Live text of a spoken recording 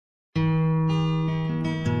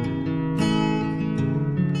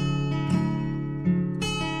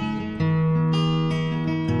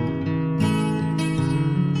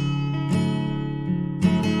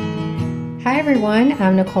everyone,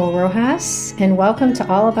 I'm Nicole Rojas, and welcome to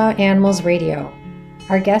All About Animals Radio.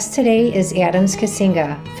 Our guest today is Adams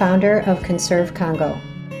Cassinga, founder of Conserv Congo.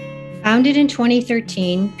 Founded in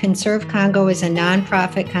 2013, Conserv Congo is a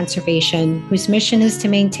nonprofit conservation whose mission is to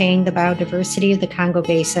maintain the biodiversity of the Congo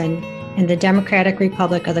Basin and the Democratic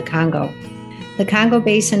Republic of the Congo. The Congo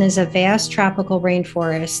Basin is a vast tropical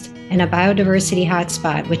rainforest and a biodiversity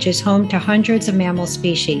hotspot, which is home to hundreds of mammal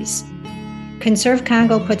species. Conserv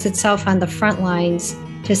Congo puts itself on the front lines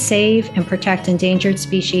to save and protect endangered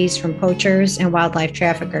species from poachers and wildlife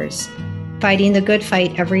traffickers, fighting the good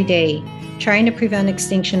fight every day, trying to prevent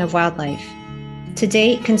extinction of wildlife. To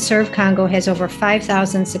date, Conserv Congo has over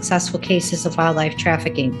 5,000 successful cases of wildlife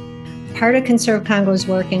trafficking. Part of Conserv Congo's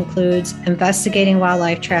work includes investigating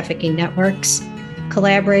wildlife trafficking networks,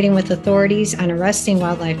 collaborating with authorities on arresting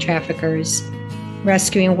wildlife traffickers,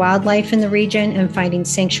 rescuing wildlife in the region and finding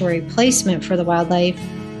sanctuary placement for the wildlife,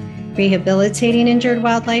 rehabilitating injured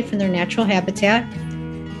wildlife in their natural habitat,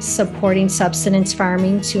 supporting subsistence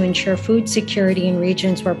farming to ensure food security in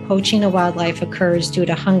regions where poaching of wildlife occurs due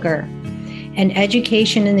to hunger, and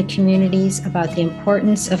education in the communities about the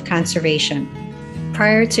importance of conservation.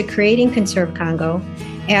 Prior to creating Conserv Congo,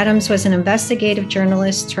 Adams was an investigative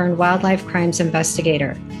journalist turned wildlife crimes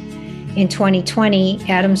investigator. In 2020,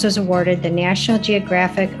 Adams was awarded the National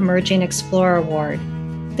Geographic Emerging Explorer Award.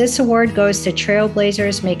 This award goes to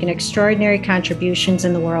trailblazers making extraordinary contributions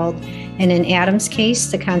in the world, and in Adams'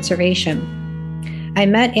 case, to conservation. I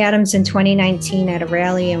met Adams in 2019 at a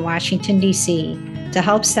rally in Washington, D.C. to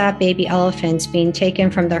help stop baby elephants being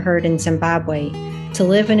taken from the herd in Zimbabwe to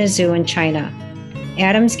live in a zoo in China.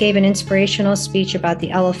 Adams gave an inspirational speech about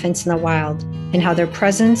the elephants in the wild and how their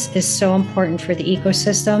presence is so important for the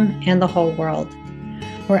ecosystem and the whole world.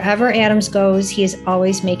 Wherever Adams goes, he is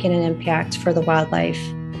always making an impact for the wildlife.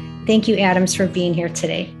 Thank you, Adams, for being here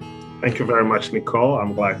today. Thank you very much, Nicole.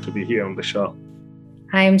 I'm glad to be here on the show.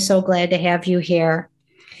 I am so glad to have you here.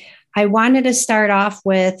 I wanted to start off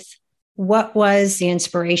with what was the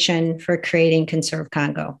inspiration for creating Conserv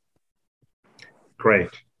Congo?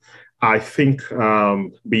 Great. I think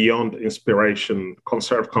beyond inspiration,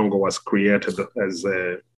 Conserv Congo was created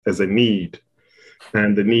as a need.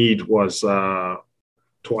 And the need was to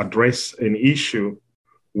address an issue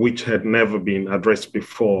which had never been addressed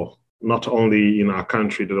before, not only in our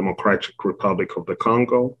country, the Democratic Republic of the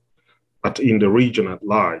Congo, but in the region at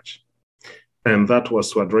large. And that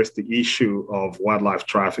was to address the issue of wildlife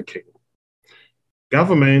trafficking.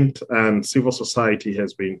 Government and civil society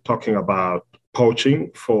has been talking about poaching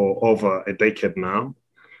for over a decade now,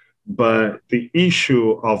 but the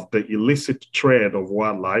issue of the illicit trade of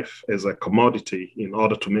wildlife as a commodity in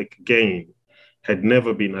order to make gain had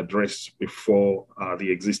never been addressed before the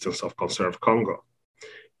existence of Conserv Congo.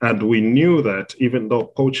 And we knew that even though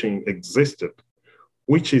poaching existed,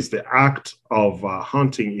 which is the act of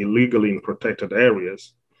hunting illegally in protected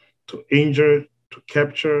areas to injure, to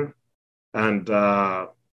capture, and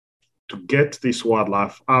to get this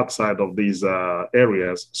wildlife outside of these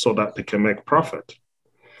areas so that they can make profit.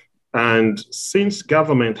 And since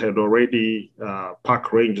government had already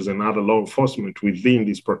park rangers and other law enforcement within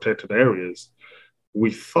these protected areas,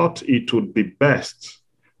 we thought it would be best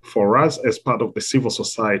for us as part of the civil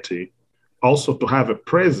society also to have a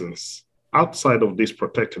presence outside of these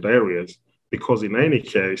protected areas, because in any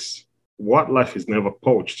case, wildlife is never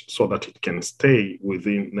poached so that it can stay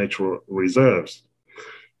within natural reserves.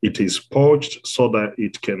 It is poached so that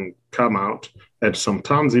it can come out and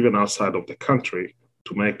sometimes even outside of the country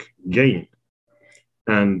to make gain.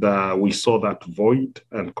 And we saw that void,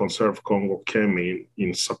 and Conserv Congo came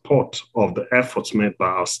in support of the efforts made by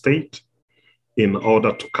our state in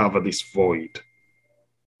order to cover this void.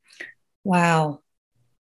 Wow.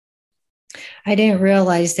 I didn't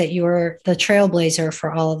realize that you were the trailblazer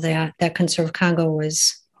for all of that Conserv Congo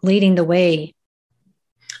was leading the way.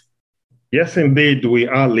 Yes, indeed, we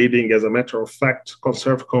are leading. As a matter of fact,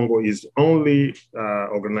 Conserv Congo is the only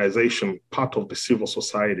organization, part of the civil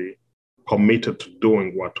society, committed to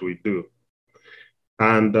doing what we do.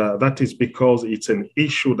 And that is because it's an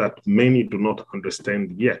issue that many do not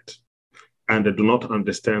understand yet. And they do not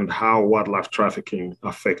understand how wildlife trafficking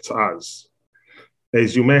affects us.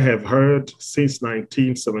 As you may have heard, since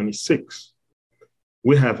 1976,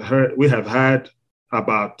 we have had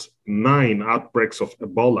about 9 outbreaks of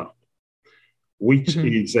Ebola, which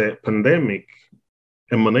is a pandemic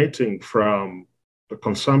emanating from the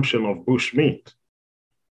consumption of bush meat,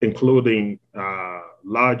 including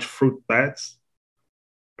large fruit bats,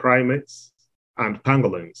 primates, and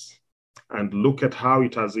pangolins. And look at how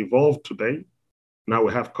it has evolved today. Now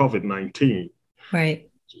we have COVID-19. Right.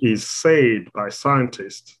 Is said by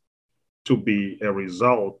scientists to be a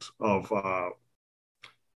result of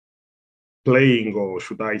playing, or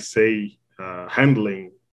should I say,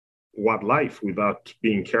 handling wildlife without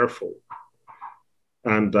being careful.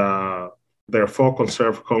 And therefore,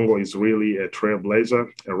 Conserv Congo is really a trailblazer,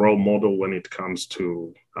 a role model when it comes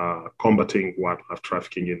to combating wildlife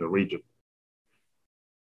trafficking in the region.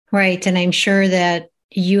 Right. And I'm sure that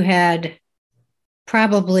you had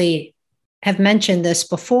probably have mentioned this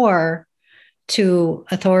before to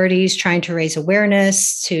authorities trying to raise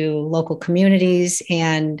awareness to local communities.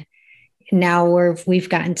 And now we've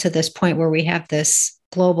gotten to this point where we have this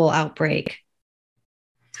global outbreak.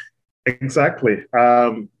 Exactly.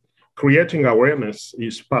 Creating awareness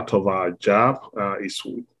is part of our job.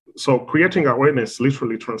 So creating awareness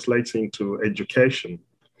literally translates into education.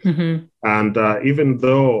 Mm-hmm. And even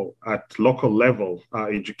though at local level,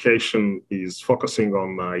 education is focusing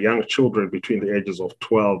on young children between the ages of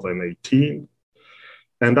 12 and 18,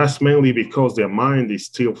 and that's mainly because their mind is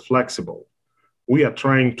still flexible. We are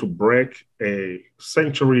trying to break a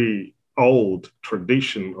century-old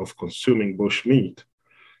tradition of consuming bushmeat.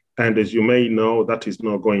 And as you may know, that is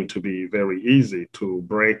not going to be very easy to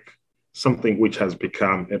break something which has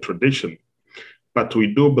become a tradition. But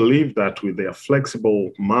we do believe that with their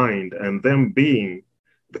flexible mind and them being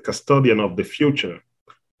the custodian of the future,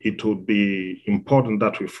 it would be important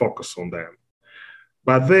that we focus on them.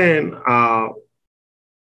 But then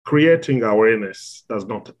creating awareness does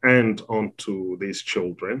not end onto these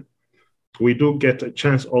children. We do get a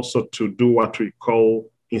chance also to do what we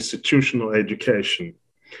call institutional education.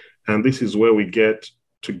 And this is where we get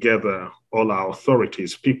together all our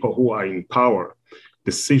authorities, people who are in power,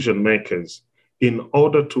 decision makers, in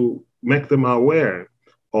order to make them aware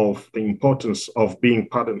of the importance of being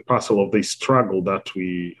part and parcel of this struggle that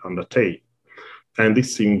we undertake. And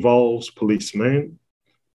this involves policemen,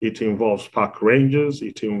 it involves park rangers,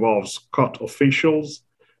 it involves court officials,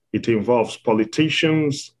 it involves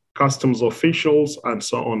politicians, customs officials, and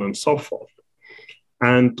so on and so forth.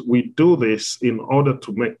 And we do this in order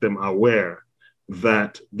to make them aware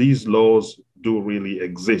that these laws do really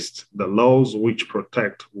exist, the laws which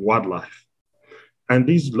protect wildlife. And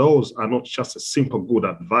these laws are not just a simple good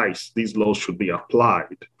advice. These laws should be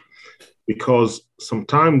applied, because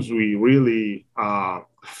sometimes we really are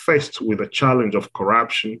faced with a challenge of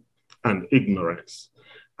corruption and ignorance.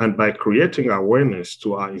 And by creating awareness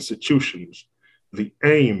to our institutions, the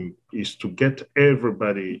aim is to get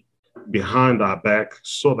everybody behind our back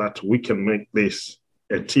so that we can make this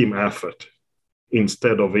a team effort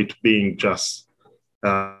instead of it being just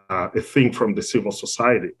a thing from the civil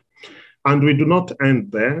society. And we do not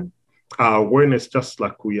end there. Our awareness, just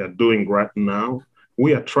like we are doing right now,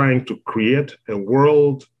 we are trying to create a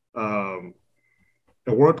world-class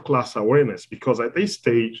awareness, because at this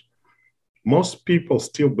stage, most people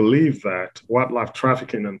still believe that wildlife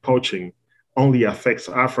trafficking and poaching only affects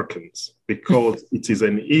Africans because it is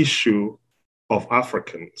an issue of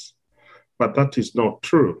Africans. But that is not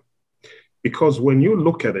true. Because when you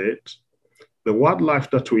look at it, the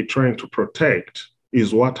wildlife that we're trying to protect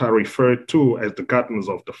is what I refer to as the guardians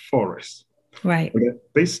of the forest. Right. And at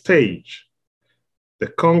this stage, the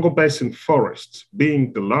Congo Basin forest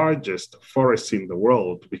being the largest forest in the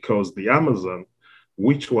world, because the Amazon,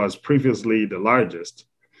 which was previously the largest,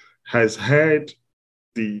 has had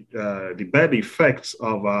the bad effects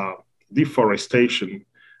of deforestation,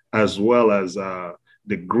 as well as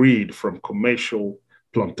the greed from commercial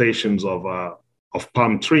plantations of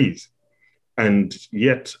palm trees. And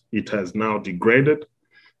yet it has now degraded.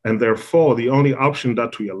 And therefore, the only option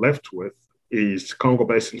that we are left with is Congo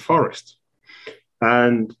Basin forest.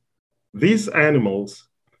 And these animals,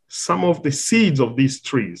 some of the seeds of these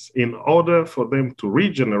trees, in order for them to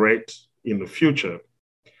regenerate in the future,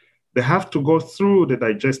 they have to go through the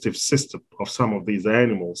digestive system of some of these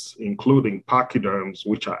animals, including pachyderms,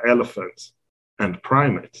 which are elephants, and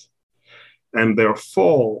primates. And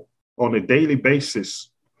therefore, on a daily basis,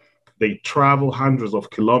 they travel hundreds of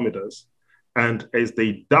kilometers. And as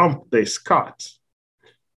they dump their scat,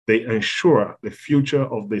 they ensure the future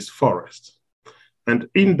of this forest. And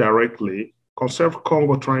indirectly, Conserv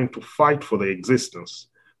Congo trying to fight for the existence,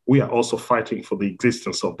 we are also fighting for the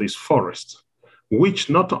existence of this forest, which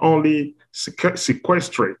not only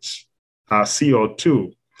sequestrates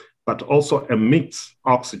CO2, but also emits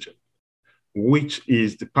oxygen, which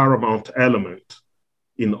is the paramount element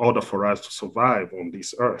in order for us to survive on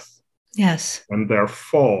this earth. Yes. And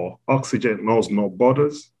therefore, oxygen knows no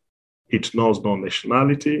borders, it knows no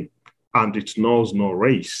nationality, and it knows no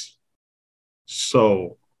race.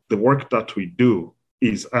 So the work that we do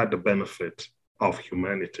is at the benefit of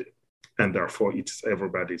humanity, and therefore it's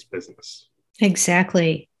everybody's business.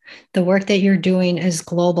 Exactly. The work that you're doing is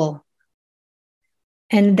global.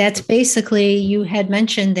 And that's basically, you had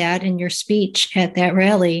mentioned that in your speech at that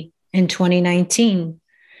rally in 2019,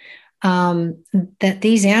 that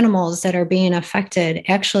these animals that are being affected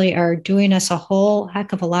actually are doing us a whole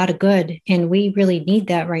heck of a lot of good. And we really need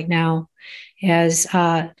that right now as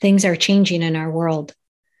things are changing in our world.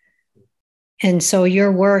 And so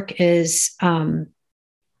your work is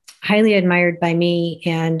highly admired by me,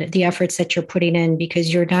 and the efforts that you're putting in,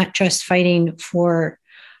 because you're not just fighting for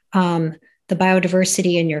the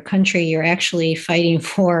biodiversity in your country, you're actually fighting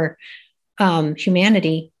for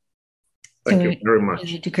humanity. Thank you very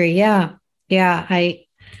much. A degree. Yeah.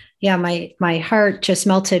 My heart just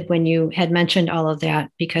melted when you had mentioned all of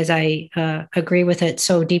that, because I agree with it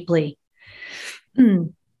so deeply.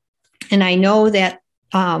 And I know that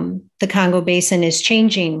the Congo Basin is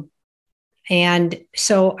changing. And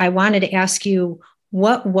so I wanted to ask you,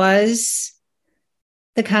 what was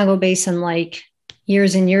the Congo Basin like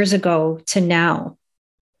years and years ago to now?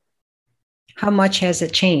 How much has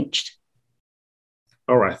it changed?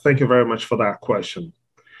 All right. Thank you very much for that question.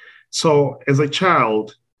 So as a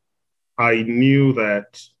child, I knew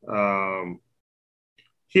that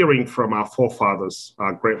hearing from our forefathers,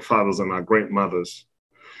 our grandfathers and our grandmothers,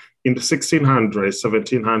 in the 1600s,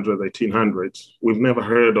 1700s, 1800s, we've never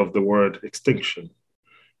heard of the word extinction.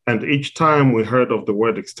 And each time we heard of the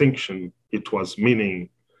word extinction, it was meaning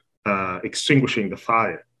extinguishing the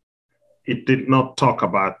fire. It did not talk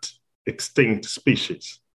about extinct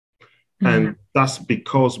species. Mm-hmm. And that's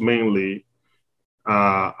because mainly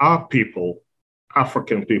our people,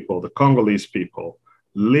 African people, the Congolese people,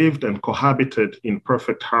 lived and cohabited in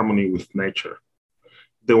perfect harmony with nature.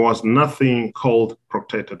 There was nothing called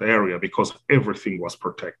protected area because everything was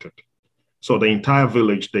protected. So the entire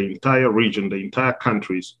village, the entire region, the entire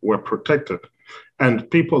countries were protected.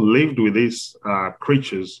 And people lived with these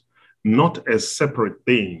creatures not as separate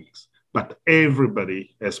beings, but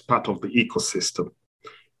everybody as part of the ecosystem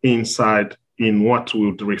inside in what we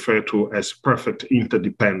would refer to as perfect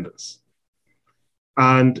interdependence.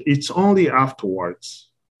 And it's only afterwards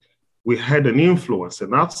we had an influence,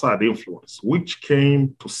 an outside influence, which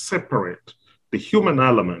came to separate the human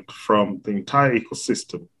element from the entire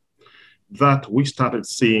ecosystem, that we started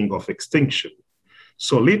seeing of extinction.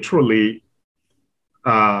 So literally,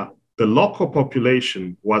 the local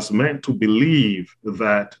population was meant to believe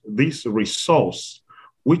that this resource,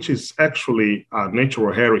 which is actually our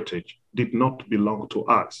natural heritage, did not belong to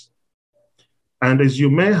us. And as you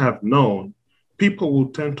may have known, people will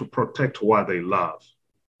tend to protect what they love.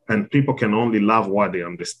 And people can only love what they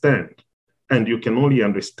understand. And you can only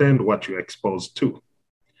understand what you're exposed to.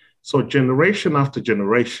 So generation after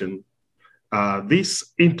generation,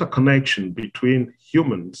 this interconnection between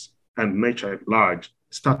humans and nature at large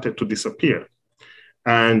started to disappear.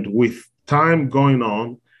 And with time going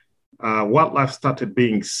on, wildlife started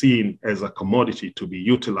being seen as a commodity to be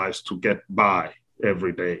utilized to get by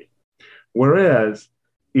every day. Whereas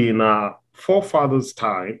in our forefathers'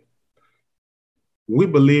 time, we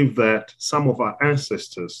believe that some of our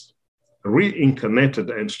ancestors reincarnated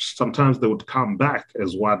and sometimes they would come back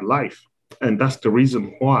as wildlife. And that's the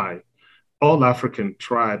reason why all African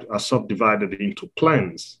tribes are subdivided into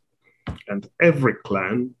clans. And every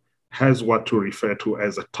clan has what we refer to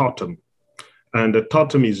as a totem. And a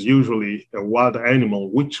totem is usually a wild animal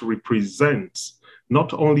which represents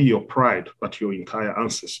not only your pride, but your entire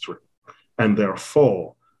ancestry. And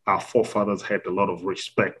therefore, our forefathers had a lot of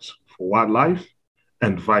respect for wildlife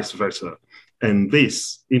and vice versa. And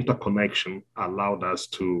this interconnection allowed us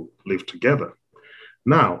to live together.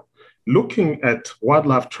 Now, looking at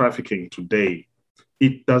wildlife trafficking today,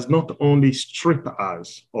 it does not only strip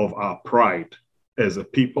us of our pride as a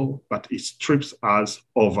people, but it strips us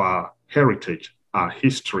of our heritage, our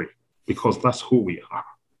history, because that's who we are.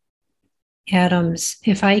 Adams,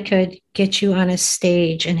 if I could get you on a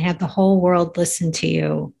stage and have the whole world listen to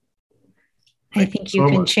you, I think you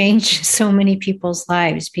can change so many people's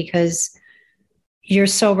lives, because you're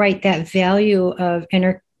so right. That value of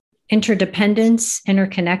interdependence,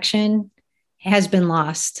 interconnection has been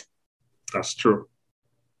lost. That's true.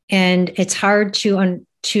 And it's hard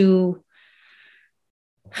to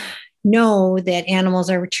know that animals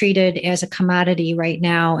are treated as a commodity right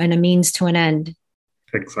now and a means to an end.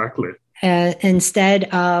 Exactly. Instead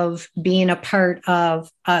of being a part of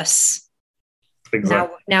us.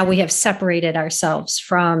 Exactly. Now we have separated ourselves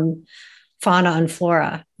from fauna and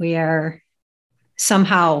flora. We are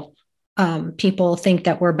somehow, people think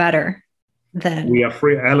that we're better than. We are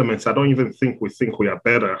free elements. I don't even think we are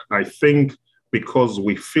better. I think because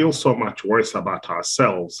we feel so much worse about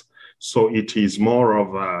ourselves. So it is more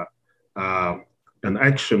of an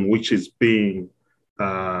action which is being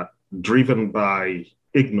driven by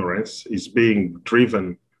ignorance, is being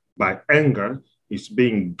driven by anger, is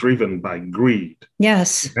being driven by greed.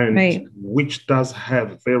 Yes, and right. which does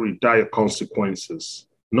have very dire consequences,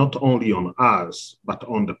 not only on us, but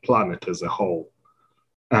on the planet as a whole.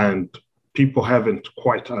 And people haven't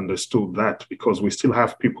quite understood that because we still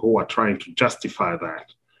have people who are trying to justify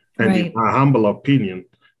that. And right. In my humble opinion,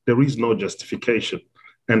 there is no justification.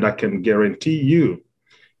 And I can guarantee you,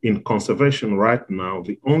 in conservation right now,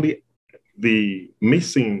 the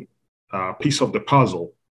missing piece of the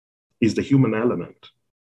puzzle is the human element.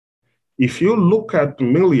 If you look at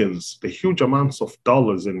millions, the huge amounts of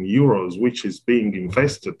dollars and euros which is being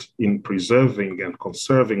invested in preserving and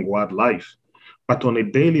conserving wildlife, but on a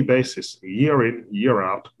daily basis, year in, year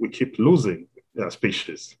out, we keep losing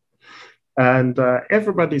species. And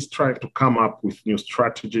everybody's trying to come up with new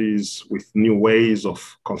strategies, with new ways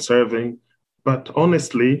of conserving. But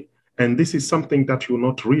honestly, and this is something that you'll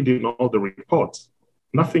not read in all the reports,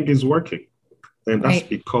 nothing is working. And that's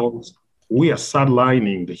because we are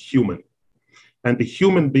sidelining the human. And the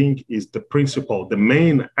human being is the principal, the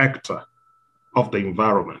main actor of the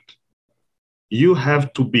environment. You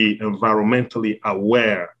have to be environmentally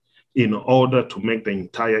aware in order to make the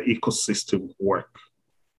entire ecosystem work.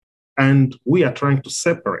 And we are trying to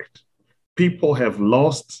separate. People have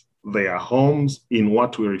lost their homes in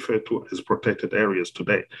what we refer to as protected areas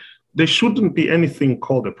today. There shouldn't be anything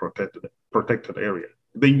called a protected area.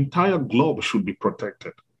 The entire globe should be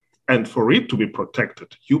protected. And for it to be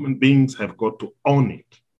protected, human beings have got to own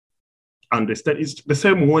it. Understand? It's the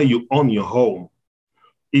same way you own your home.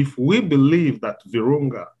 If we believe that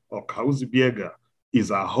Virunga or Kauzibiega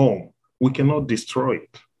is our home, we cannot destroy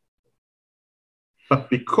it. But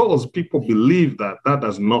because people believe that that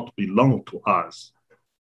does not belong to us,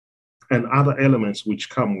 and other elements which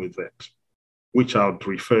come with it, which I would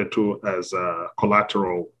refer to as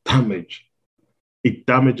collateral damage, it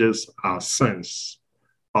damages our sense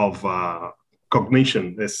of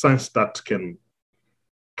cognition, a sense that can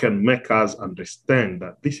make us understand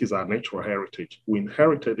that this is our natural heritage. We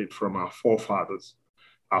inherited it from our forefathers.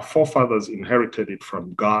 Our forefathers inherited it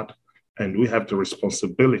from God, and we have the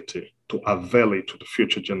responsibility to avail it to the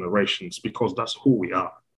future generations because that's who we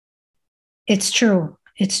are. It's true.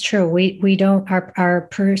 It's true. We don't, our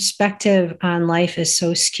perspective on life is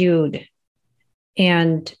so skewed.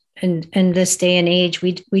 And in this day and age,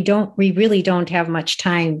 we really don't have much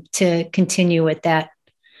time to continue with that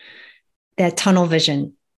tunnel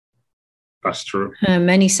vision. That's true.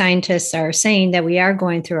 Many scientists are saying that we are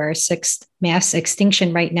going through our 6th mass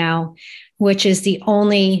extinction right now, which is the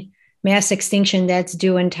only mass extinction that's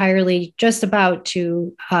due entirely just about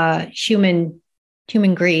to human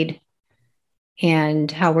greed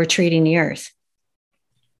and how we're treating the earth.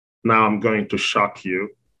 Now I'm going to shock you.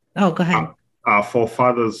 Oh, go ahead. Our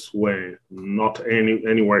forefathers were not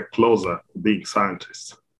anywhere closer to being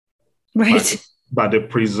scientists. Right. But they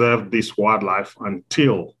preserved this wildlife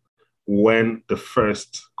until when the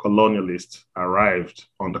first colonialists arrived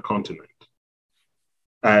on the continent.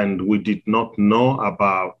 And we did not know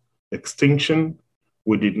about extinction.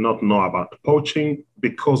 We did not know about poaching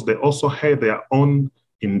because they also had their own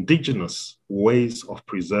indigenous ways of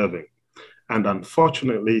preserving. And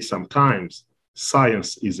unfortunately, sometimes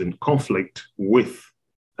science is in conflict with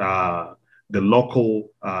the local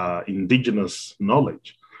indigenous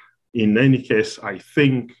knowledge. In any case, I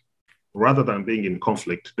think rather than being in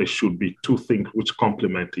conflict, there should be two things which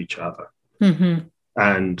complement each other. Mm-hmm.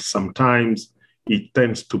 And sometimes it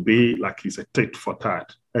tends to be like it's a tit for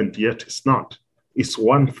tat, and yet it's not. It's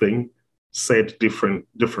one thing said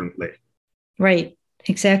differently. Right,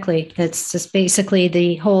 exactly. That's just basically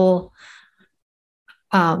the whole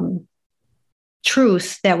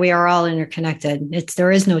truth that we are all interconnected.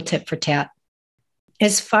 There is no tit for tat.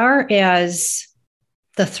 As far as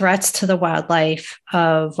the threats to the wildlife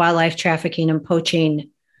of wildlife trafficking and poaching,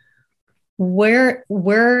 where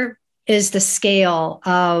is the scale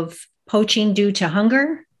of poaching due to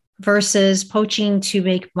hunger versus poaching to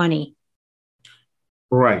make money?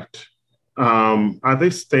 Right. At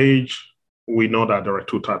this stage, we know that there are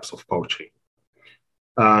two types of poaching.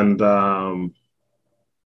 And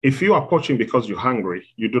if you are poaching because you're hungry,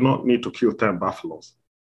 you do not need to kill 10 buffaloes,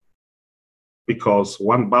 because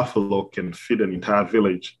one buffalo can feed an entire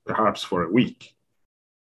village, perhaps for a week.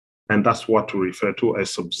 And that's what we refer to as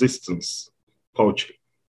subsistence poaching.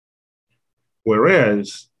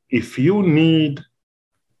 Whereas if you need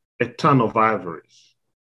a ton of ivories,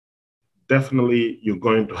 definitely you're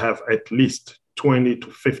going to have at least 20 to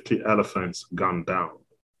 50 elephants gunned down.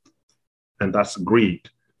 And that's greed.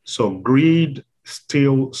 So greed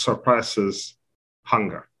still surpasses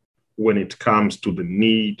hunger when it comes to the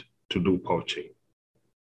need to do poaching.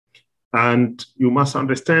 And you must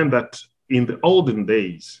understand that in the olden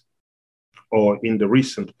days, or in the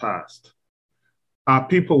recent past, our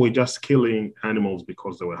people were just killing animals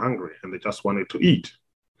because they were hungry and they just wanted to eat.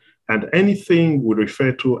 And anything we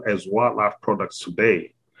refer to as wildlife products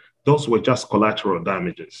today, those were just collateral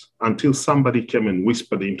damages until somebody came and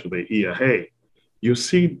whispered into their ear, hey, you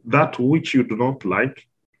see that which you do not like,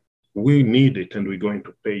 we need it and we're going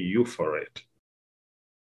to pay you for it.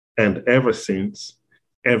 And ever since,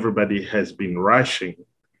 everybody has been rushing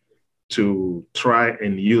to try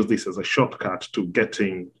and use this as a shortcut to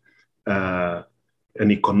getting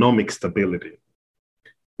an economic stability,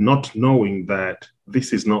 not knowing that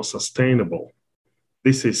this is not sustainable.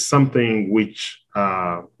 This is something which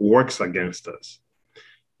works against us.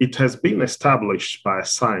 It has been established by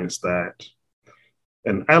science that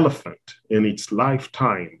an elephant in its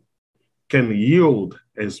lifetime can yield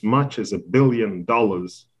as much as $1 billion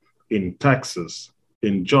in taxes,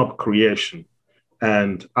 in job creation,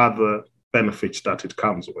 and other benefits that it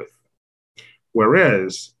comes with.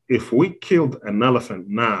 Whereas if we killed an elephant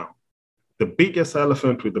now, the biggest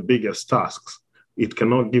elephant with the biggest tusks, it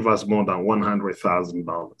cannot give us more than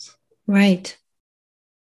 $100,000. Right.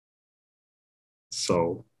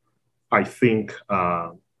 So I think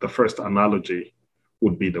the first analogy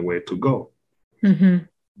would be the way to go. Mm-hmm.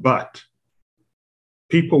 But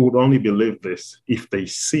people would only believe this if they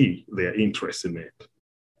see their interest in it.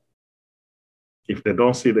 If they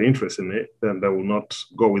don't see the interest in it, then they will not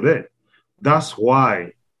go with it. That's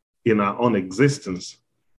why in our own existence,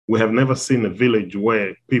 we have never seen a village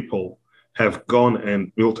where people have gone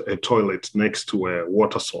and built a toilet next to a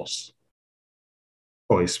water source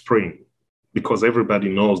or a spring, because everybody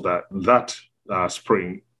knows that that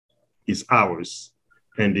spring is ours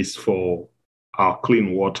and is for our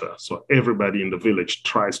clean water. So everybody in the village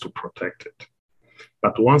tries to protect it.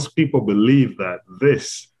 But once people believe that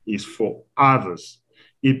this is for others,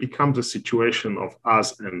 it becomes a situation of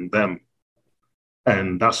us and them.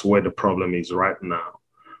 And that's where the problem is right now.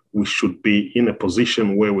 We should be in a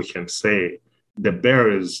position where we can say the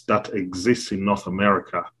bears that exist in North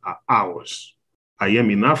America are ours. I am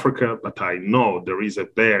in Africa, but I know there is a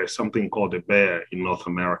bear, something called a bear in North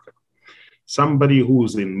America. Somebody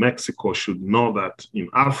who's in Mexico should know that in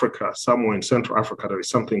Africa, somewhere in Central Africa, there is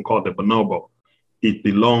something called the bonobo. It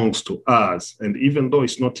belongs to us. And even though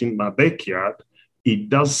it's not in my backyard, it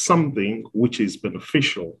does something which is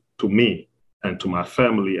beneficial to me and to my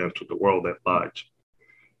family and to the world at large.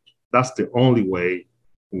 That's the only way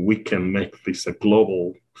we can make this a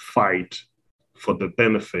global fight for the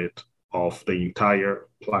benefit of the entire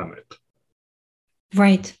planet.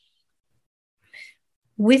 Right.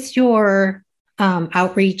 With your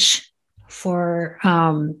outreach for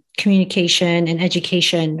communication and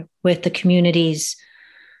education with the communities,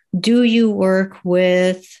 do you work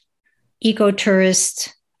with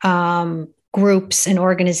ecotourist groups and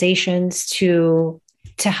organizations to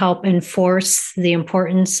help enforce the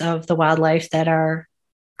importance of the wildlife that are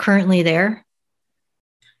currently there?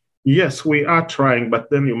 Yes, we are trying,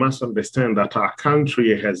 but then you must understand that our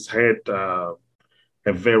country has had a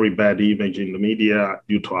very bad image in the media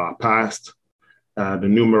due to our past, the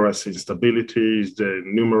numerous instabilities, the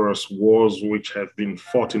numerous wars which have been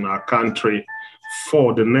fought in our country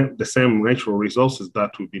for the same natural resources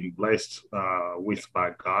that we've been blessed with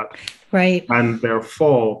by God. Right. And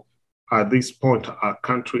therefore, at this point, our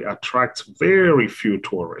country attracts very few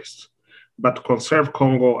tourists. But Conserv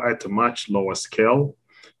Congo, at a much lower scale,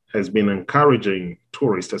 has been encouraging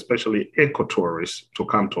tourists, especially eco-tourists, to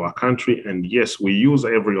come to our country. And yes, we use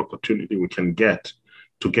every opportunity we can get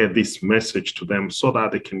to get this message to them so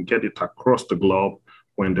that they can get it across the globe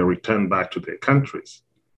when they return back to their countries.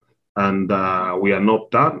 And we are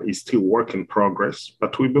not done. It's still work in progress,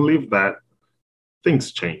 but we believe that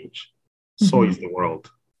things change. So is the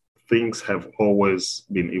world. Things have always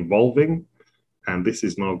been evolving, and this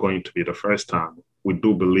is not going to be the first time. We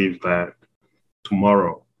do believe that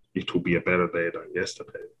tomorrow it will be a better day than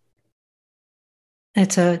yesterday.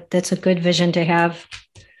 That's a good vision to have,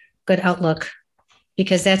 good outlook,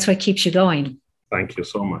 because that's what keeps you going. Thank you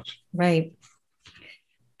so much. Right.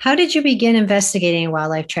 How did you begin investigating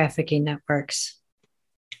wildlife trafficking networks?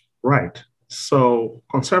 Right. So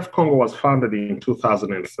Conserv Congo was founded in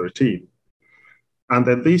 2013. And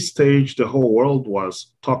at this stage, the whole world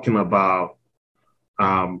was talking about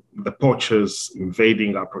the poachers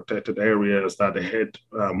invading our protected areas, that they had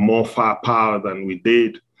more firepower than we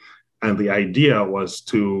did. And the idea was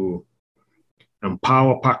to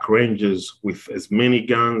empower park rangers with as many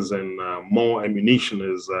guns and more ammunition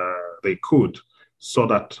as they could, so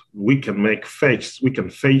that we can face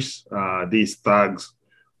these thugs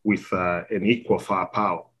with an equal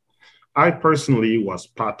firepower. I personally was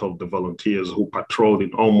part of the volunteers who patrolled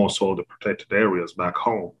in almost all the protected areas back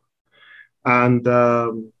home. And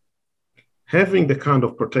having the kind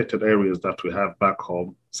of protected areas that we have back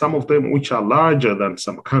home, some of them which are larger than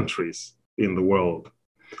some countries in the world.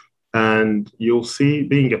 And you'll see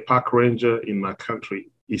being a park ranger in my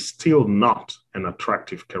country is still not an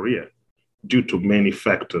attractive career due to many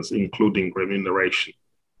factors, including remuneration.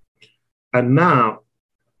 And now,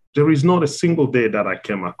 there is not a single day that I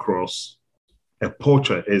came across a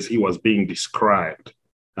poacher as he was being described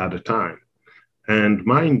at the time. And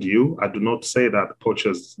mind you, I do not say that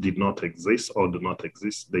poachers did not exist or do not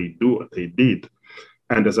exist. They did.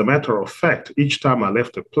 And as a matter of fact, each time I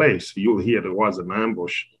left a place, you'll hear there was an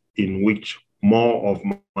ambush in which more of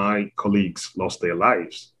my colleagues lost their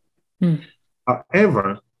lives.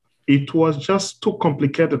 However, it was just too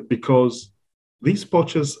complicated because these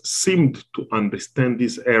poachers seemed to understand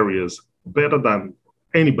these areas better than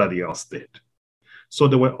anybody else did. So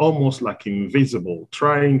they were almost like invisible,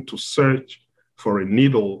 trying to search for a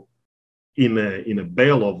needle in a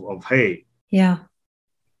bale of hay. Yeah.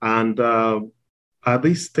 And at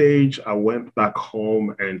this stage, I went back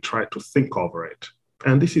home and tried to think over it.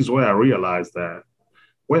 And this is where I realized that,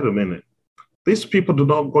 wait a minute, these people do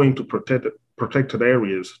not go into protected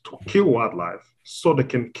areas to kill wildlife so they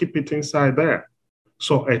can keep it inside there.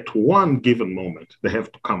 So at one given moment, they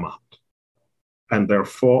have to come out. And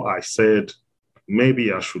therefore, I said,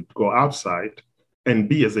 maybe I should go outside and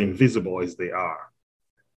be as invisible as they are.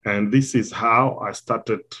 And this is how I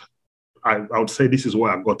started. I would say this is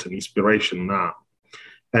where I got an inspiration now.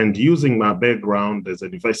 And using my background as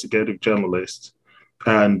an investigative journalist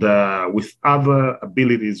and with other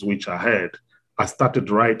abilities which I had, I started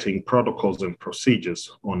writing protocols and procedures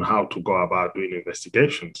on how to go about doing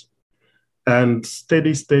investigations. And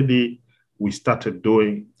steady,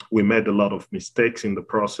 we made a lot of mistakes in the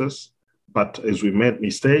process. But as we made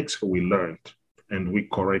mistakes, we learned and we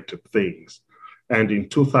corrected things. And in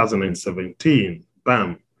 2017,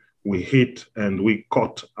 bam, we hit and we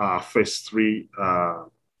caught our first 3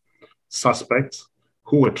 suspects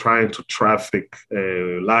who were trying to traffic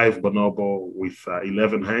a live bonobo with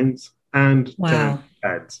 11 hands and 10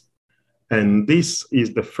 heads. And this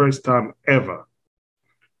is the first time ever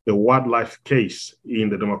a wildlife case in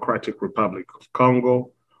the Democratic Republic of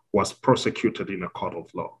Congo was prosecuted in a court of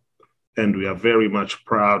law. And we are very much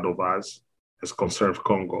proud of us as Conserv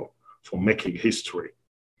Congo for making history,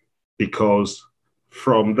 because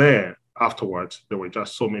from there, afterwards, there were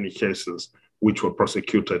just so many cases which were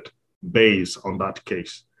prosecuted based on that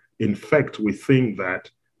case. In fact, we think that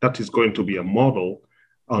that is going to be a model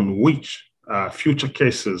on which future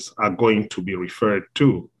cases are going to be referred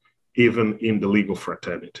to, even in the legal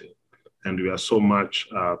fraternity. And we are so much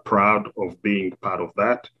proud of being part of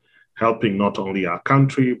that, helping not only our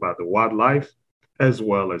country, but the wildlife, as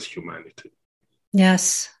well as humanity.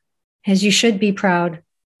 Yes, as you should be proud,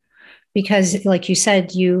 because like you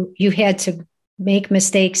said, you had to make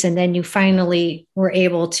mistakes and then you finally were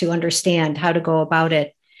able to understand how to go about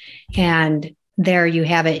it. And there you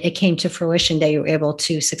have it. It came to fruition that you were able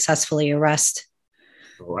to successfully arrest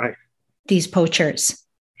these poachers.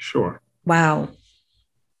 Sure. Wow.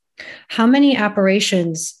 How many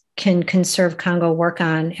operations can Conserv Congo work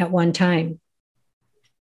on at one time?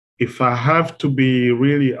 If I have to be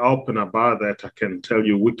really open about that, I can tell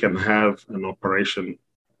you we can have an operation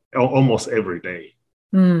almost every day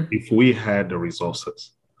if we had the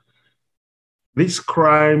resources. These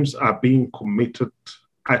crimes are being committed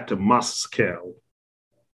at a mass scale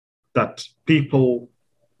that people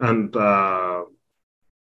and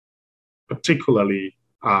particularly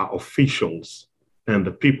our officials and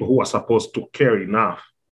the people who are supposed to care enough,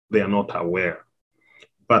 they are not aware.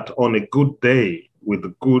 But on a good day, with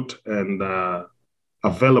the good and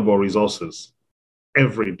available resources,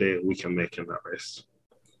 every day we can make an arrest.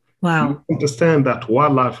 Wow. You understand that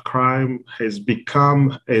wildlife crime has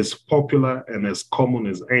become as popular and as common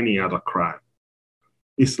as any other crime.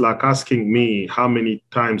 It's like asking me how many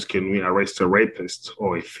times can we arrest a rapist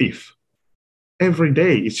or a thief? Every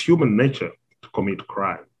day, it's human nature to commit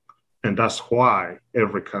crime. And that's why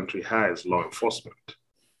every country has law enforcement.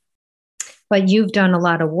 But you've done a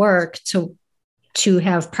lot of work to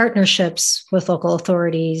have partnerships with local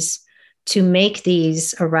authorities to make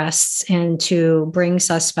these arrests and to bring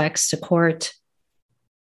suspects to court.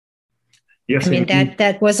 Yes, I mean,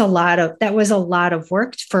 that was a lot of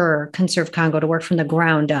work for Conserv Congo to work from the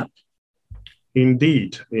ground up.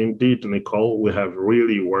 Indeed, Nicole, we have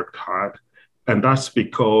really worked hard. And that's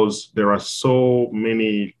because there are so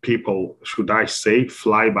many people, should I say,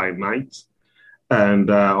 fly by night. And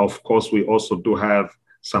of course, we also do have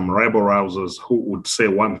some rebel rousers who would say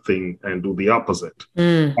one thing and do the opposite.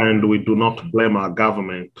 And we do not blame our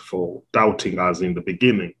government for doubting us in the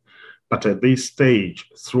beginning. But at this stage,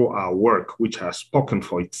 through our work, which has spoken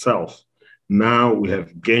for itself, now we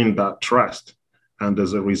have gained that trust. And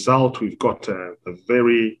as a result, we've got a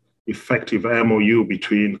very effective MOU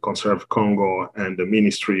between Conserv Congo and the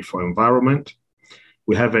Ministry for Environment.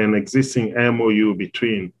 We have an existing MOU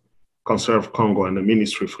between Conserv Congo and the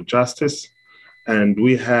Ministry for Justice. And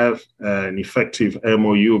we have an effective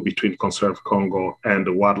MOU between Conserv Congo and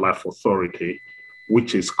the Wildlife Authority,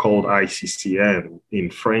 which is called ICCN.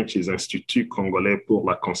 In French is Institut Congolais pour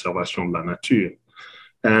la Conservation de la Nature.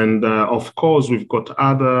 And of course, we've got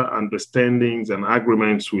other understandings and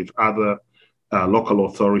agreements with other local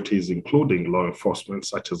authorities, including law enforcement,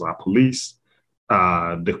 such as our police,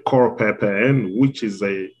 the Corps PPN, which is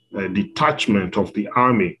a detachment of the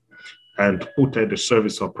army and put at the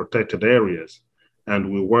service of protected areas.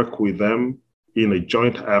 And we work with them in a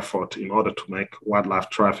joint effort in order to make wildlife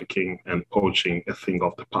trafficking and poaching a thing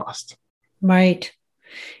of the past. Right.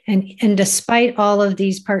 And despite all of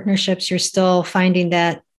these partnerships, you're still finding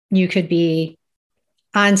that you could be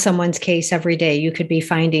on someone's case every day. You could be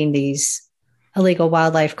finding these illegal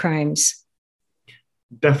wildlife crimes.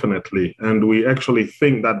 Definitely. And we actually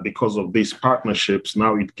think that because of these partnerships,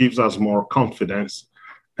 now it gives us more confidence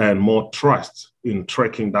and more trust in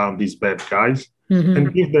tracking down these bad guys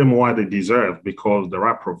and give them what they deserve, because there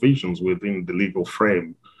are provisions within the legal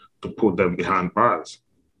frame to put them behind bars,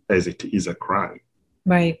 as it is a crime.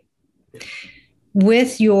 Right.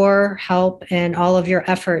 With your help and all of your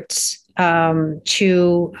efforts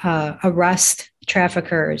to arrest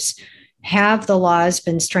traffickers, have the laws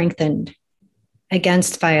been strengthened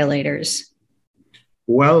against violators?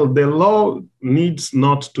 Well, the law needs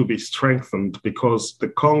not to be strengthened because the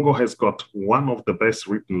Congo has got one of the best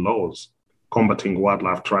written laws combating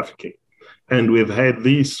wildlife trafficking. And we've had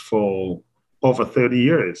this for over 30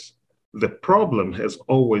 years. The problem has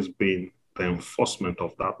always been the enforcement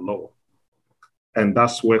of that law. And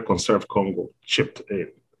that's where Conserv Congo chipped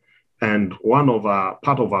in. And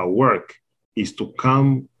part of our work is to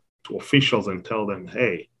come to officials and tell them,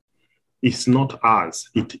 hey, it's not us,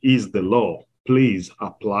 it is the law. Please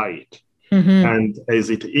apply it. And as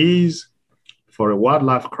it is for a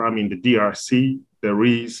wildlife crime in the DRC, there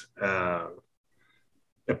is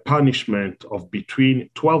a punishment of between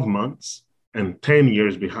 12 months and 10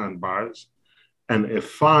 years behind bars, and a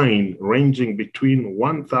fine ranging between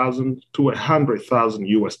 $1,000 to $100,000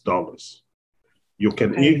 US. You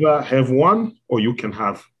can either have one or you can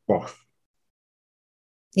have both.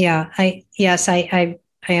 Yeah, I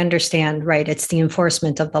understand. Right, it's the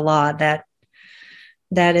enforcement of the law that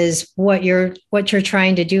is what you're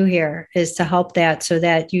trying to do here, is to help that so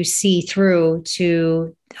that you see through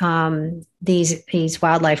to these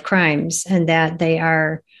wildlife crimes, and that they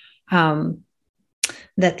are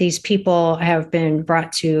that these people have been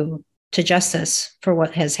brought to justice for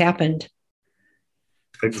what has happened.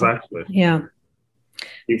 Exactly. Yeah.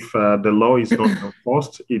 If the law is not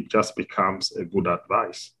enforced, it just becomes a good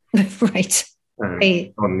advice. Right. And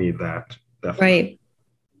right. Don't need that. Definitely. Right.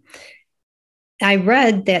 I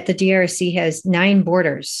read that the DRC has 9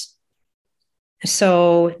 borders.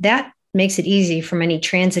 So that makes it easy from any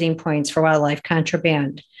transiting points for wildlife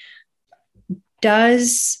contraband.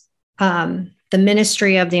 Does the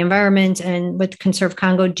Ministry of the Environment and with Conserv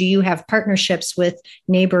Congo, do you have partnerships with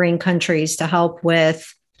neighboring countries to help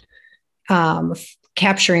with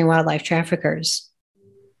capturing wildlife traffickers?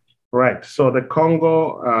 Right. So the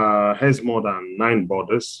Congo has more than 9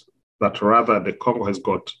 borders, but rather the Congo has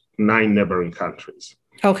got 9 neighboring countries.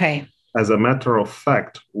 Okay. As a matter of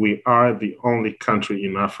fact, we are the only country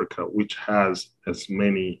in Africa which has as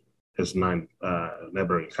many as 9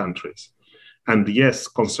 neighboring countries. And yes,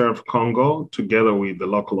 Conserv Congo, together with the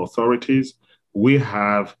local authorities, we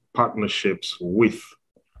have partnerships with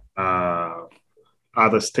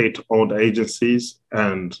other state-owned agencies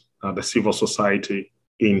and the civil society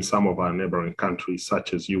in some of our neighboring countries,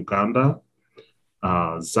 such as Uganda,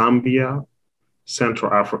 Zambia,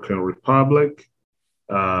 Central African Republic,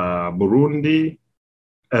 Burundi,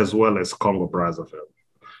 as well as Congo Brazzaville.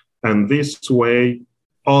 And this way,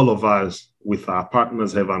 all of us with our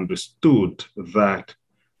partners have understood that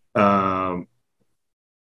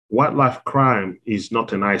wildlife crime is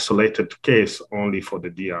not an isolated case only for the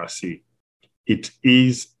DRC. It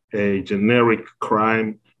is a generic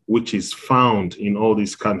crime which is found in all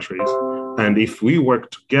these countries. And if we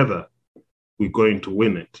work together, we're going to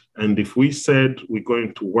win it. And if we said we're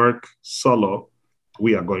going to work solo,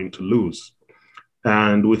 we are going to lose.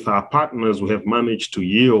 And with our partners, we have managed to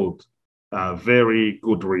yield very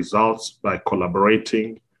good results by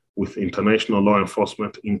collaborating with international law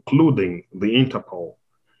enforcement, including the Interpol.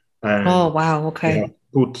 And oh, wow. Okay. we have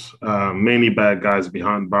put many bad guys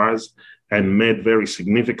behind bars and made very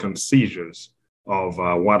significant seizures of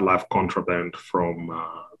wildlife contraband from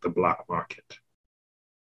the black market.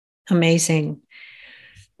 Amazing.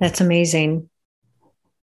 That's amazing.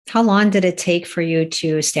 How long did it take for you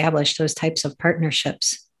to establish those types of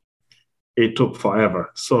partnerships? It took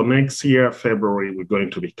forever. So next year, February, we're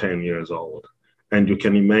going to be 10 years old. And you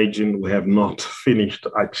can imagine we have not finished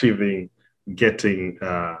getting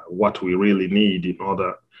what we really need in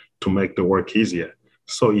order to make the work easier.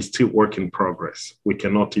 So it's still work in progress. We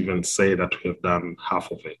cannot even say that we have done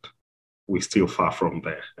half of it. We're still far from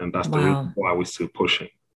there. And that's the reason why we're still pushing.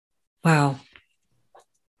 Wow.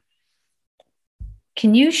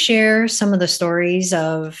 Can you share some of the stories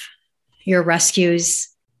of your rescues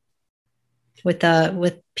with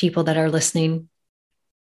people that are listening?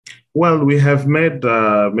 Well, we have made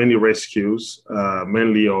many rescues,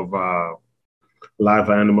 mainly of live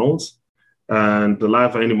animals. And the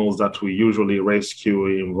live animals that we usually rescue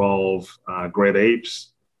involve great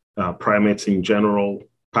apes, primates in general,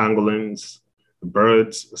 pangolins,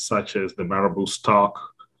 birds such as the marabou stork,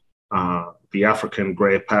 the African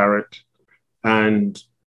gray parrot. And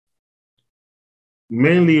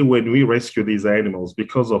mainly when we rescue these animals,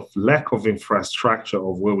 because of lack of infrastructure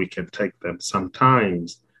of where we can take them,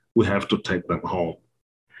 sometimes we have to take them home.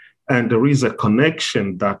 And there is a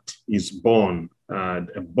connection that is born,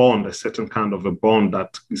 a certain kind of a bond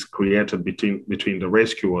that is created between the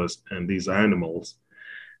rescuers and these animals.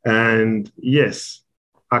 And yes,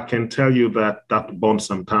 I can tell you that bond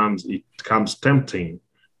sometimes it becomes tempting,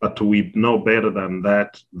 but we know better than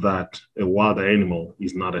that a wild animal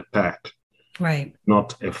is not a pet. Right.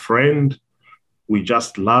 Not a friend. We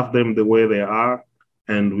just love them the way they are,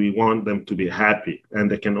 and we want them to be happy. And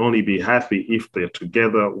they can only be happy if they're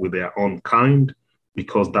together with their own kind,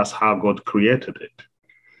 because that's how God created it.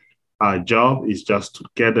 Our job is just to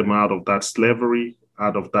get them out of that slavery,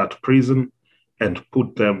 out of that prison, and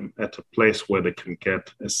put them at a place where they can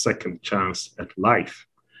get a second chance at life.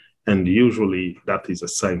 And usually that is a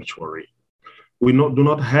sanctuary. We do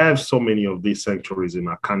not have so many of these sanctuaries in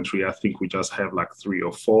our country. I think we just have like 3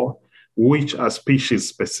 or 4, which are species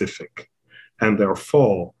specific. And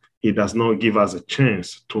therefore, it does not give us a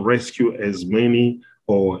chance to rescue as many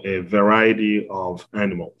or a variety of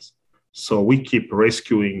animals. So we keep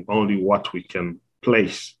rescuing only what we can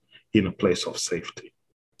place in a place of safety,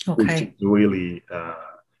 which is really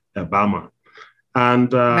a bummer.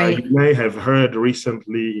 And right. You may have heard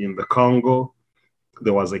recently in the Congo,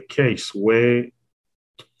 there was a case where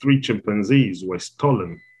 3 chimpanzees were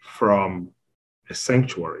stolen from a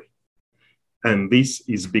sanctuary. And this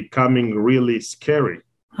is becoming really scary.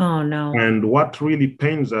 Oh, no. And what really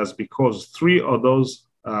pains us, because 3 of those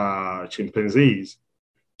chimpanzees,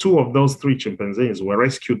 2 of those 3 chimpanzees were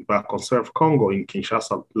rescued by Conserv Congo in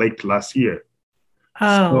Kinshasa late last year.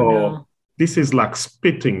 No. This is like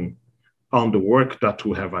spitting on the work that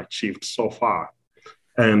we have achieved so far.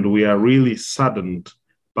 And we are really saddened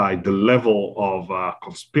by the level of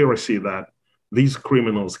conspiracy that these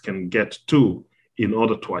criminals can get to in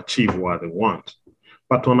order to achieve what they want.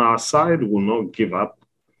 But on our side, we'll not give up.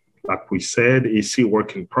 Like we said, it's still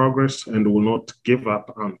work in progress, and will not give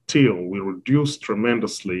up until we reduce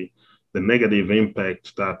tremendously the negative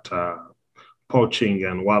impact that poaching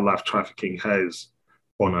and wildlife trafficking has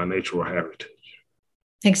on our natural heritage.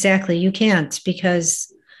 Exactly. You can't,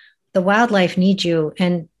 because the wildlife needs you,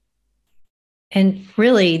 and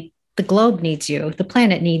really the globe needs you, the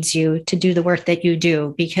planet needs you to do the work that you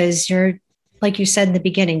do, because you're, like you said in the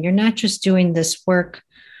beginning, you're not just doing this work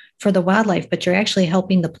for the wildlife, but you're actually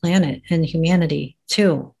helping the planet and humanity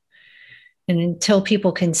too. And until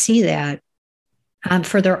people can see that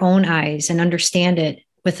for their own eyes and understand it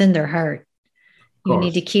within their heart, you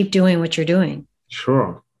need to keep doing what you're doing.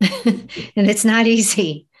 Sure. And it's not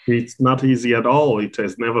easy. It's not easy at all. It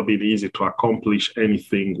has never been easy to accomplish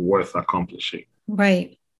anything worth accomplishing.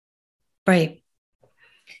 Right. Right.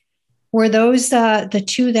 Were those the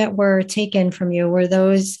 2 that were taken from you? Were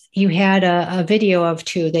those, you had a video of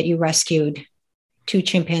 2 that you rescued, 2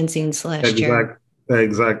 chimpanzees last year?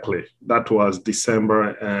 Exactly. That was December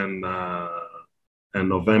and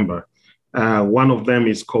November. One of them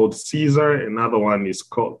is called Caesar. Another one is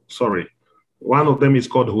called, one of them is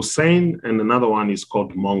called Hussein, and another one is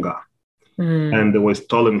called Monga. And they were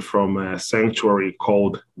stolen from a sanctuary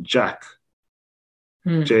called Jack.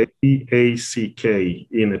 Jack,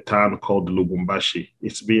 in a town called Lubumbashi.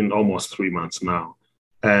 It's been almost 3 months now.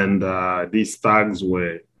 And these thugs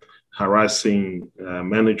were harassing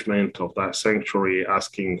management of that sanctuary,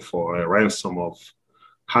 asking for a ransom of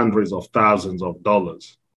hundreds of thousands of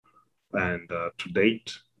dollars. And to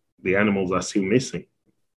date, the animals are still missing.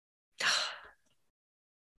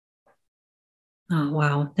 Oh,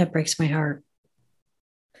 wow. That breaks my heart.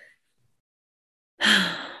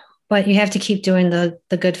 But you have to keep doing the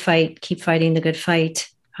good fight, keep fighting the good fight,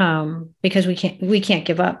 because we can't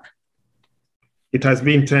give up. It has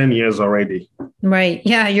been 10 years already. Right.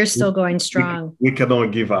 Yeah, you're still going strong. We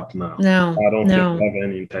cannot give up now. No. I don't think we have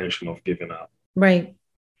any intention of giving up. Right.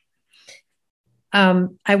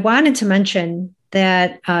 I wanted to mention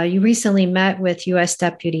that you recently met with U.S.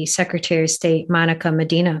 Deputy Secretary of State Monica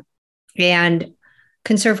Medina, and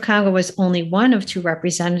Conserv Congo was only one of 2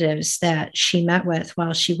 representatives that she met with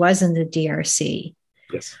while she was in the DRC.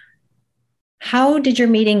 Yes. How did your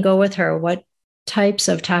meeting go with her? What types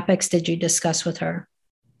of topics did you discuss with her?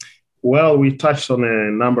 Well, we touched on a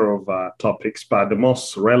number of topics, but the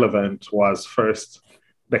most relevant was first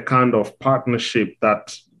the kind of partnership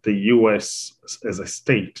that the U.S. as a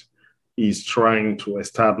state is trying to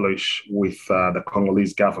establish with the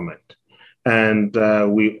Congolese government. And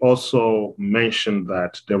we also mentioned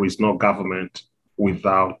that there is no government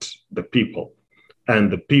without the people.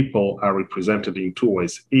 And the people are represented in 2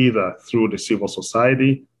 ways, either through the civil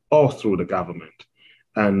society or through the government.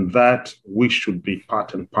 And that we should be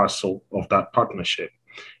part and parcel of that partnership.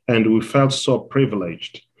 And we felt so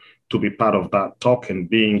privileged to be part of that talk and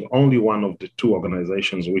being only one of the 2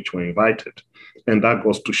 organizations which were invited. And that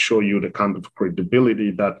goes to show you the kind of credibility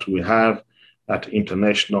that we have at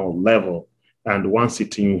international level. And once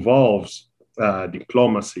it involves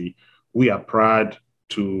diplomacy, we are proud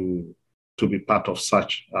to be part of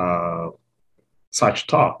such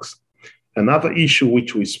talks. Another issue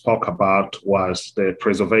which we spoke about was the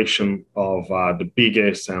preservation of the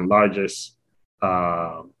biggest and largest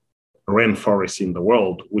rainforest in the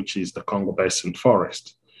world, which is the Congo Basin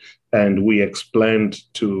forest. And we explained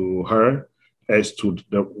to her as to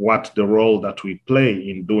what the role that we play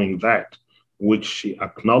in doing that, which she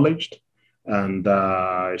acknowledged. And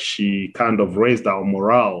she kind of raised our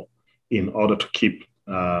morale in order to keep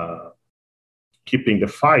keeping the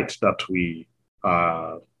fight that we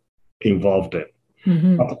are involved in.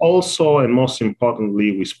 Mm-hmm. But also, and most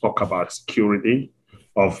importantly, we spoke about security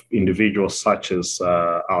of individuals such as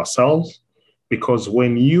ourselves, because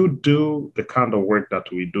when you do the kind of work that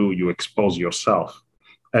we do, you expose yourself.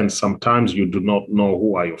 And sometimes you do not know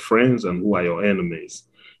who are your friends and who are your enemies.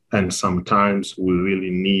 And sometimes we really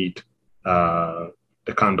need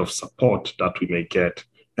the kind of support that we may get.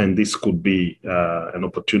 And this could be an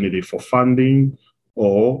opportunity for funding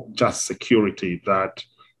or just security that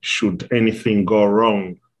should anything go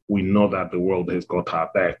wrong, we know that the world has got our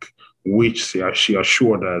back, which she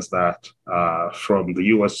assured us that from the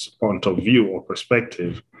US point of view or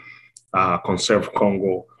perspective, Conserv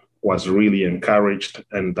Congo was really encouraged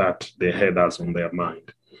and that they had us on their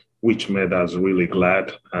mind, which made us really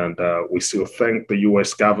glad. And we still thank the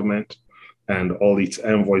US government and all its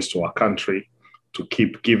envoys to our country to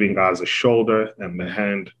keep giving us a shoulder and a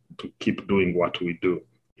hand to keep doing what we do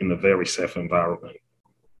in a very safe environment.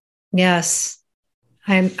 Yes,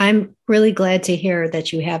 I'm really glad to hear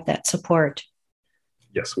that you have that support.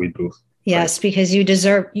 Yes, we do. Yes, because you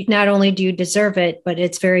deserve, not only do you deserve it, but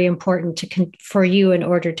it's very important for you in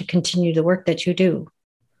order to continue the work that you do.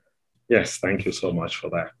 Yes, thank you so much for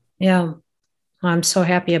that. Yeah, I'm so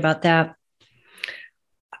happy about that.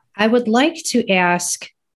 I would like to ask,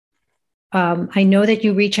 I know that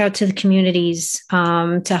you reach out to the communities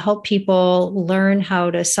to help people learn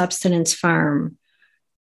how to subsistence farm.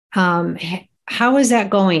 How is that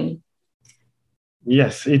going?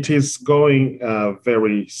 Yes, it is going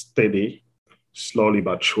very steady, slowly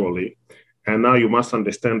but surely. And now you must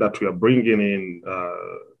understand that we are bringing in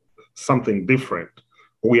something different.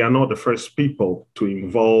 We are not the first people to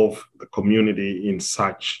involve the community in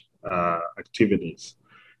such activities.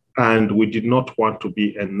 And we did not want to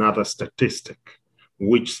be another statistic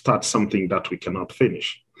which starts something that we cannot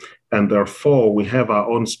finish. And therefore, we have our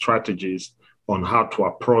own strategies on how to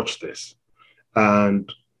approach this.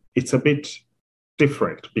 And it's a bit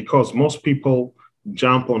different because most people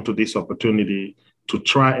jump onto this opportunity to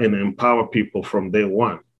try and empower people from day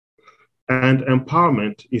one. And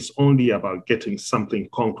empowerment is only about getting something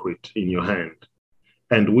concrete in your hand.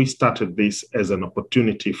 And we started this as an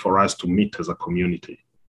opportunity for us to meet as a community.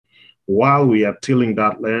 While we are tilling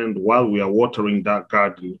that land, while we are watering that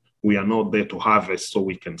garden, we are not there to harvest so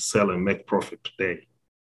we can sell and make profit today.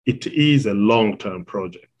 It is a long-term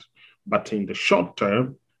project. But in the short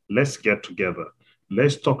term, let's get together.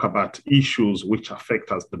 Let's talk about issues which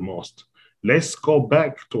affect us the most. Let's go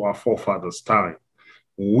back to our forefathers' time.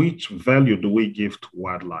 Which value do we give to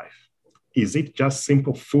wildlife? Is it just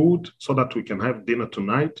simple food so that we can have dinner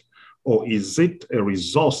tonight? Or is it a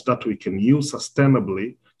resource that we can use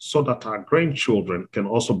sustainably so that our grandchildren can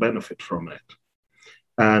also benefit from it?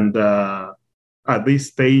 And at this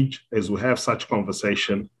stage, as we have such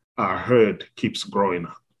conversation, our herd keeps growing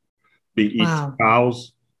up, be it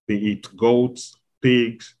cows, be it goats,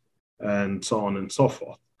 pigs, and so on and so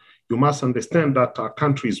forth. You must understand that our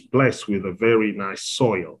country is blessed with a very nice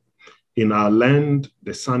soil. In our land,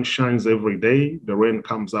 the sun shines every day, the rain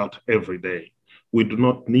comes out every day. We do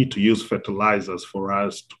not need to use fertilizers for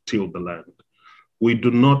us to till the land. We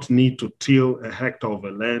do not need to till a hectare of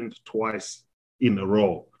a land twice in a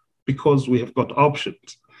row because we have got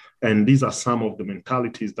options. And these are some of the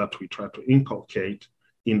mentalities that we try to inculcate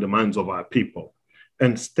in the minds of our people.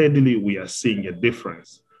 And steadily we are seeing a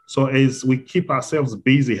difference. So as we keep ourselves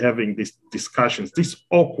busy having these discussions, these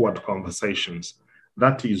awkward conversations,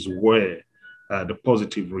 that is where the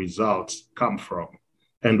positive results come from.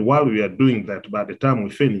 And while we are doing that, by the time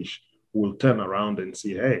we finish, we'll turn around and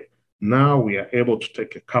see, hey, now we are able to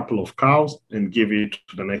take a couple of cows and give it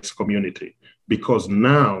to the next community, because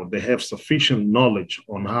now they have sufficient knowledge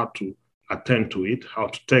on how to attend to it, how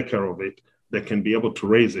to take care of it. They can be able to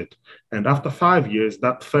raise it. And after 5 years,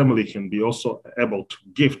 that family can be also able to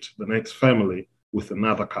gift the next family with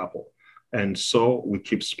another couple. And so we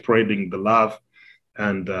keep spreading the love,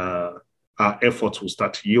 and our efforts will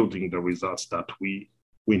start yielding the results that we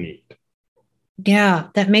need. Yeah,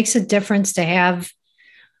 that makes a difference to have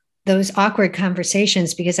those awkward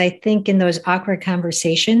conversations, because I think in those awkward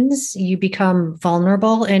conversations, you become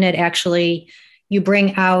vulnerable, and it actually, you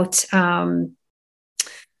bring out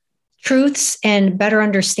truths and better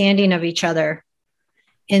understanding of each other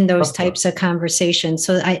in those types of conversations.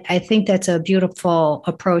 So I think that's a beautiful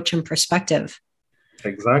approach and perspective.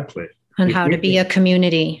 Exactly. On how to be a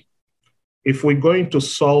community. If we're going to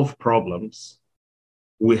solve problems,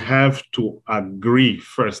 we have to agree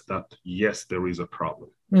first that, yes, there is a problem.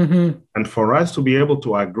 Mm-hmm. And for us to be able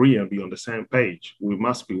to agree and be on the same page, we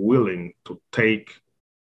must be willing to take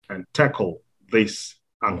and tackle these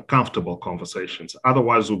uncomfortable conversations.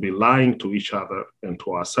 Otherwise, we'll be lying to each other and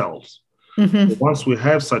to ourselves. Mm-hmm. Once we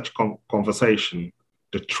have such conversation,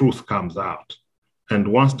 the truth comes out. And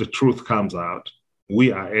once the truth comes out,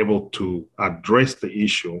 we are able to address the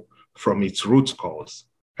issue from its root cause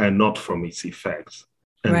and not from its effects.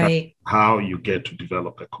 And right. That's how you get to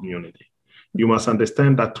develop a community. You must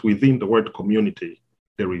understand that within the word community,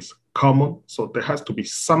 there is common. So there has to be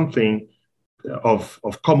something of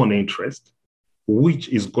common interest, which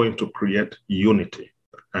is going to create unity,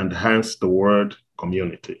 and hence the word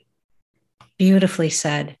community. Beautifully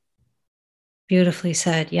said. Beautifully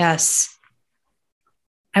said. Yes.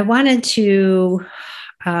 I wanted to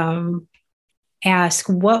ask,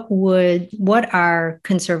 what are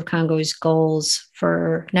Conserv Congo's goals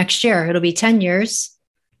for next year? It'll be 10 years.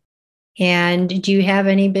 And do you have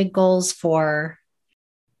any big goals for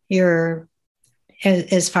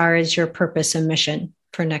as far as your purpose and mission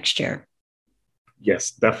for next year?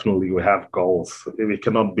 Yes, definitely we have goals. We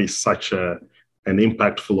cannot be such an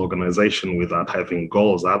impactful organization without having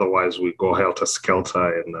goals. Otherwise, we go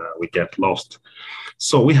helter-skelter and we get lost.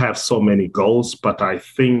 So we have so many goals, but I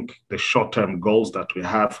think the short-term goals that we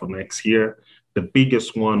have for next year, the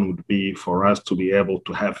biggest one would be for us to be able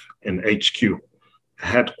to have an HQ,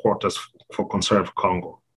 headquarters for Conserv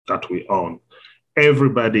Congo that we own.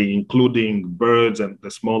 Everybody, including birds and the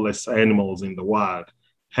smallest animals in the wild,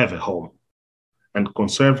 have a home. And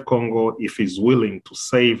Conserv Congo, if it's willing to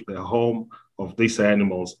save the home of these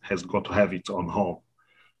animals, has got to have its own home.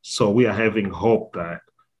 So we are having hope that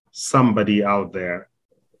somebody out there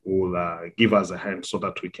will give us a hand so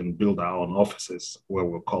that we can build our own offices where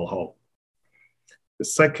we'll call home. The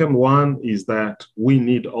second one is that we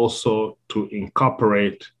need also to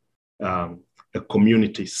incorporate a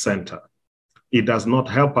community center. It does not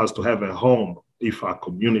help us to have a home if our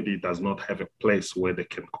community does not have a place where they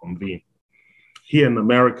can convene. Here in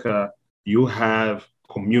America, you have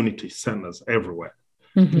community centers everywhere.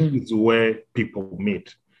 Mm-hmm. This is where people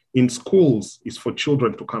meet. In schools, it's for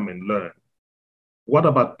children to come and learn. What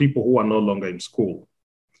about people who are no longer in school?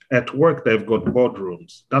 At work, they've got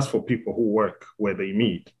boardrooms. That's for people who work where they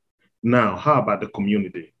meet. Now, how about the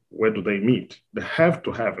community? Where do they meet? They have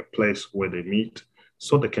to have a place where they meet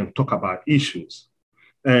so they can talk about issues.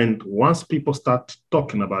 And once people start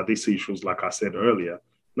talking about these issues, like I said earlier,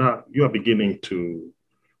 now you are beginning to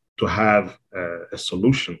to have a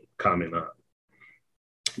solution coming up.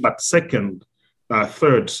 But third,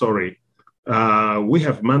 we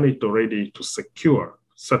have managed already to secure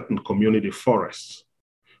certain community forests,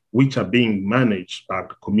 which are being managed by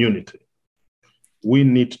the community. We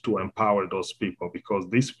need to empower those people, because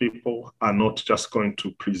these people are not just going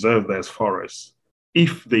to preserve their forests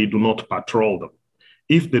if they do not patrol them,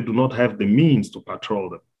 if they do not have the means to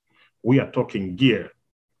patrol them. We are talking gear,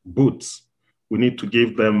 boots. We need to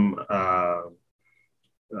give them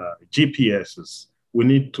GPSs. We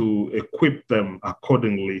need to equip them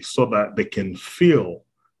accordingly so that they can feel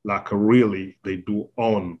like really they do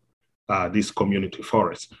own these community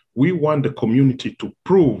forests. We want the community to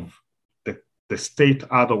prove the state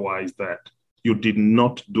otherwise that you did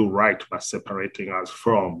not do right by separating us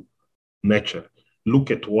from nature. Look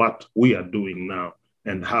at what we are doing now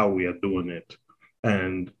and how we are doing it,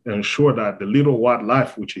 and ensure that the little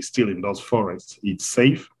wildlife which is still in those forests is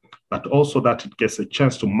safe, but also that it gets a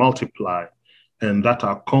chance to multiply, and that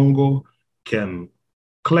our Congo can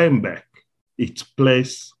claim back its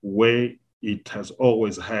place where it has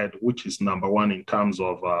always had, which is number one in terms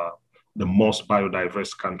of the most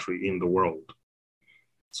biodiverse country in the world.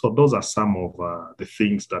 So those are some of the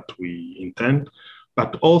things that we intend.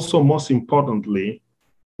 But also, most importantly,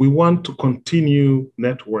 we want to continue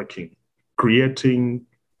networking, creating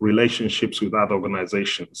relationships with other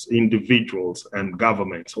organizations, individuals and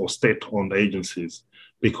governments or state-owned agencies,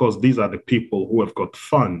 because these are the people who have got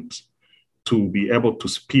funds to be able to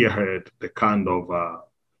spearhead the kind of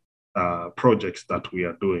projects that we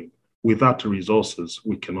are doing. Without resources,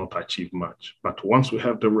 we cannot achieve much. But once we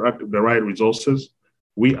have the right resources,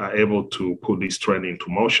 we are able to put this trend into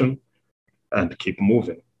motion and keep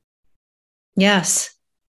moving. Yes.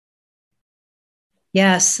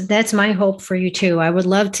 Yes, that's my hope for you too. I would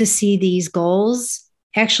love to see these goals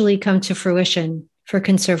actually come to fruition for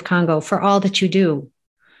Conserv Congo, for all that you do.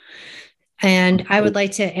 And I would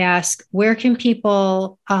like to ask, where can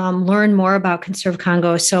people learn more about Conserv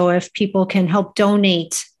Congo? So if people can help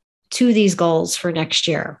donate to these goals for next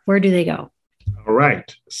year, where do they go? All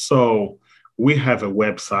right. So we have a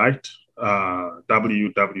website,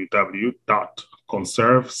 www.conserv,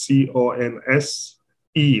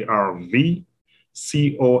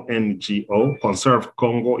 Conserv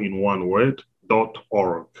Congo in one word,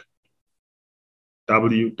 .org.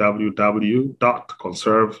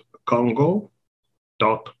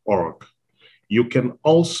 www.conservcongo.org. You can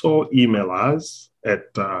also email us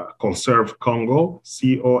at conservcongo,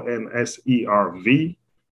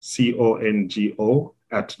 CONSERVCONGO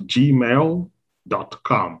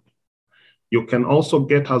 @gmail.com. You can also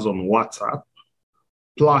get us on WhatsApp,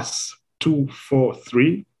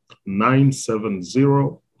 +243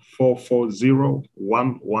 970 440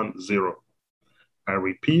 110. I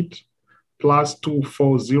repeat,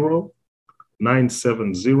 +240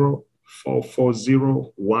 970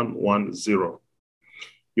 440 110.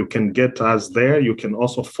 You can get us there. You can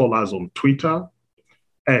also follow us on Twitter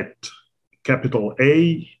at capital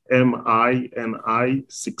AMINI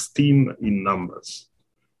 16 in numbers.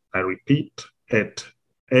 I repeat, at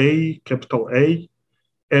capital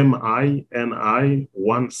AMINI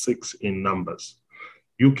 16 in numbers.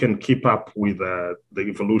 You can keep up with the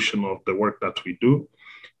evolution of the work that we do.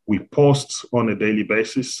 We post on a daily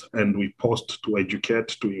basis, and we post to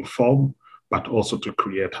educate, to inform, but also to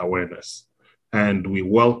create awareness. And we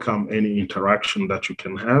welcome any interaction that you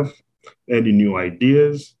can have, any new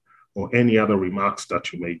ideas, or any other remarks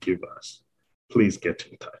that you may give us. Please get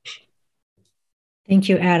in touch. Thank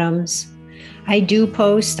you, Adams. I do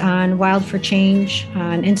post on Wild for Change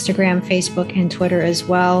on Instagram, Facebook, and Twitter as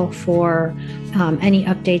well for any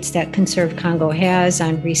updates that Conserv Congo has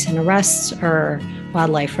on recent arrests or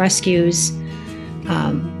wildlife rescues.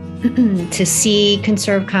 To see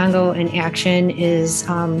Conserv Congo in action is,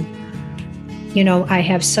 I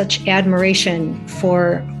have such admiration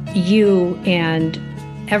for you and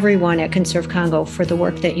everyone at Conserv Congo for the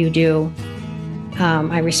work that you do.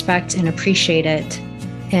 I respect and appreciate it.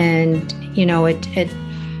 And,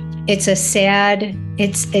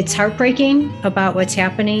 it's heartbreaking about what's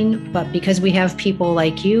happening, but because we have people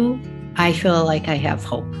like you, I feel like I have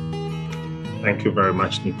hope. Thank you very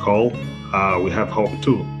much, Nicole. We have hope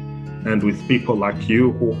too. And with people like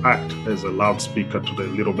you who act as a loudspeaker to the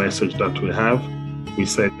little message that we have, we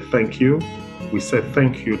say thank you. We say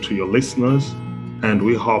thank you to your listeners, and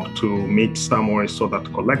we hope to meet somewhere so that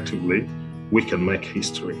collectively we can make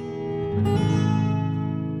history.